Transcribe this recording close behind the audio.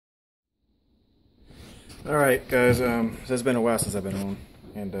Alright guys, so it's been a while since I've been on,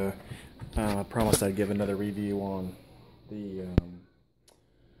 and I promised I'd give another review on the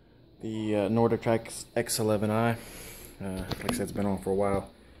Nordic x11i. Like I said, it's been on for a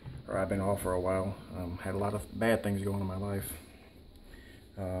while, or I've been off for a while. Had a lot of bad things going on in my life.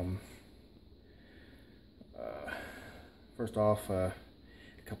 First off, a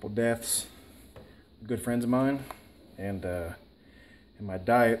couple deaths, good friends of mine, and in my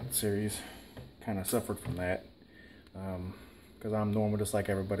diet series kind of suffered from that, because I'm normal just like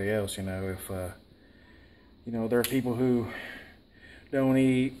everybody else. You know, if there are people who don't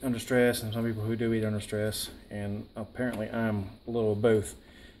eat under stress and some people who do eat under stress, and apparently I'm a little of both.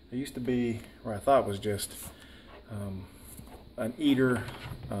 I used to be where I thought was just an eater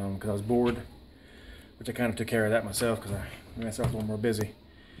because I was bored, which I kind of took care of that myself because I made myself a little more busy,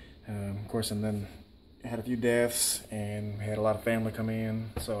 of course. And then I had a few deaths and we had a lot of family come in,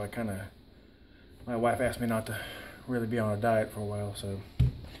 so my wife asked me not to really be on a diet for a while, so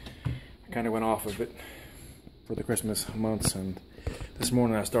I kind of went off of it for the Christmas months. And this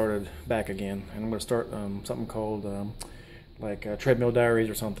morning I started back again, and I'm going to start something called like treadmill diaries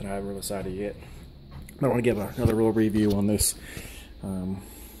or something. I haven't really decided yet. I want to give another real review on this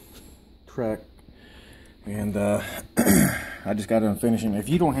track, and I just got done finishing. If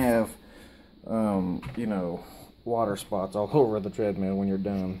you don't have water spots all over the treadmill when you're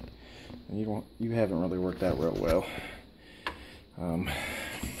done, you haven't really worked out real well.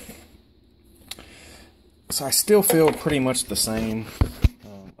 So I still feel pretty much the same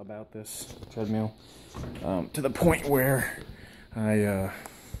about this treadmill, to the point where I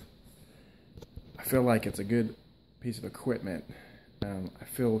feel like it's a good piece of equipment. I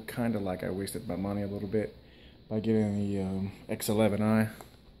feel kind of like I wasted my money a little bit by getting the x11i,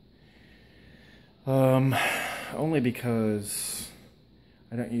 only because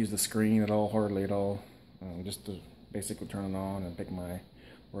I don't use the screen at all, hardly at all, just to basically turn it on and pick my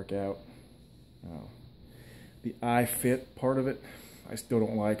workout. The eye fit part of it, I still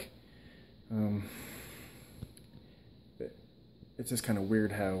don't like. It's just kind of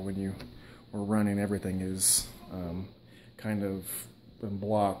weird how when you are running, everything is kind of in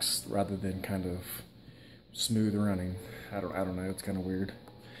blocks rather than kind of smooth running. I don't know, it's kind of weird.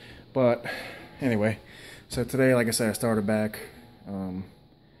 But anyway, so today, like I said, I started back on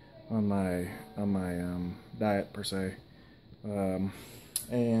my diet per se, and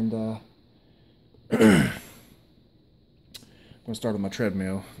I'm gonna start on my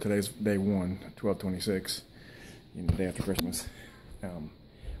treadmill. Today's day 1, 12/26, the day after Christmas. I'm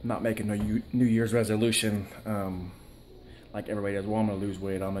not making no New Year's resolution like everybody does. Well, I'm gonna lose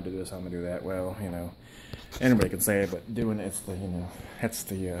weight, I'm gonna do this, I'm gonna do that. Well, anybody can say it, but doing it's that's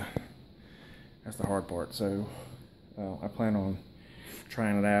the hard part. So I plan on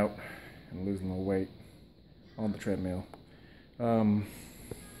trying it out and losing a little weight on the treadmill. I'm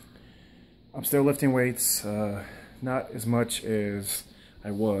still lifting weights, not as much as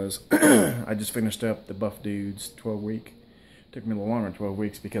I was. I just finished up the Buff Dudes 12-week. Took me a little longer than 12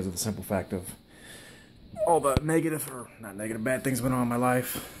 weeks because of the simple fact of all the bad things went on in my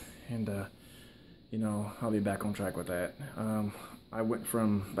life, and I'll be back on track with that. I went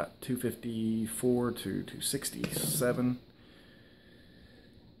from about 254 to 267.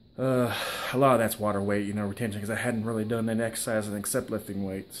 A lot of that's water weight, retention, because I hadn't really done any exercising except lifting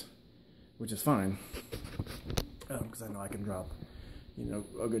weights, which is fine, because I know I can drop,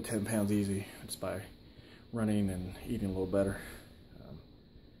 a good 10 pounds easy just by running and eating a little better.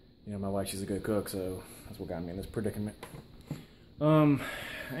 My wife, she's a good cook, so that's what got me in this predicament.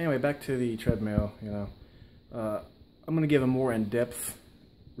 Anyway, back to the treadmill. I'm going to give a more in-depth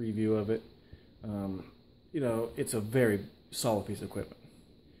review of it. It's a very solid piece of equipment.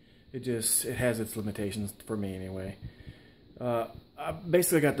 It has its limitations for me anyway. I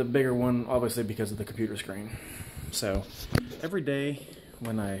basically got the bigger one, obviously, because of the computer screen. So every day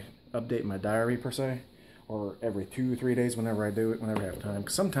when I update my diary per se, or every 2 or 3 days, whenever I do it, whenever I have time,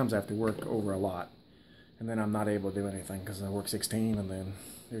 because sometimes I have to work over a lot, and then I'm not able to do anything because I work 16, and then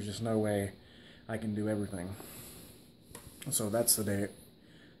there's just no way I can do everything. So that's the day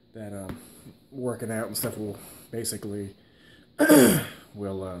that working out and stuff will basically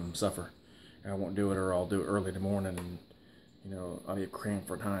suffer. And I won't do it, or I'll do it early in the morning, and I'll get cramped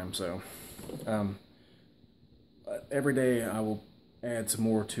for time. So every day I will add some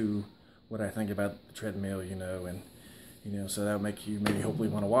more to what I think about the treadmill, and so that'll make you maybe hopefully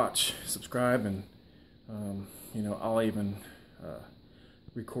want to watch, subscribe, and I'll even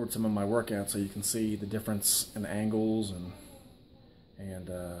record some of my workouts so you can see the difference in the angles and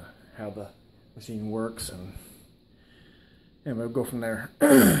how the machine works, and we'll go from there.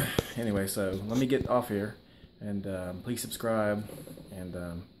 anyway, so let me get off here, and please subscribe, and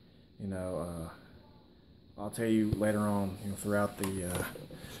you know, I'll tell you later on, you know, throughout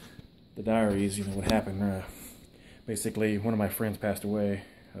the diaries, you know, what happened. Basically, one of my friends passed away.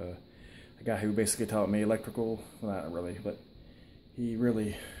 A guy who basically taught me electrical, well, not really, but he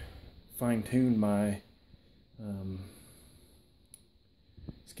really fine-tuned my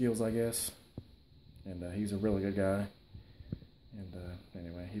skills, I guess. And he's a really good guy. And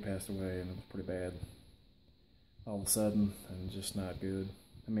anyway, he passed away, and it was pretty bad all of a sudden, and just not good.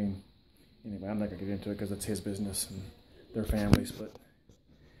 I mean, anyway, I'm not gonna get into it because it's his business and their families. But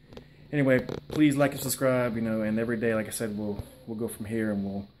anyway, please like and subscribe. You know, and every day, like I said, we'll go from here, and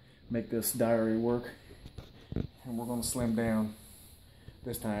we'll make this diary work. And we're gonna slim down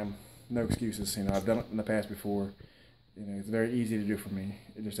this time. No excuses. You know, I've done it in the past before. You know, it's very easy to do for me.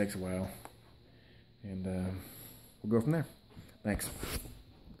 It just takes a while, and we'll go from there. Thanks.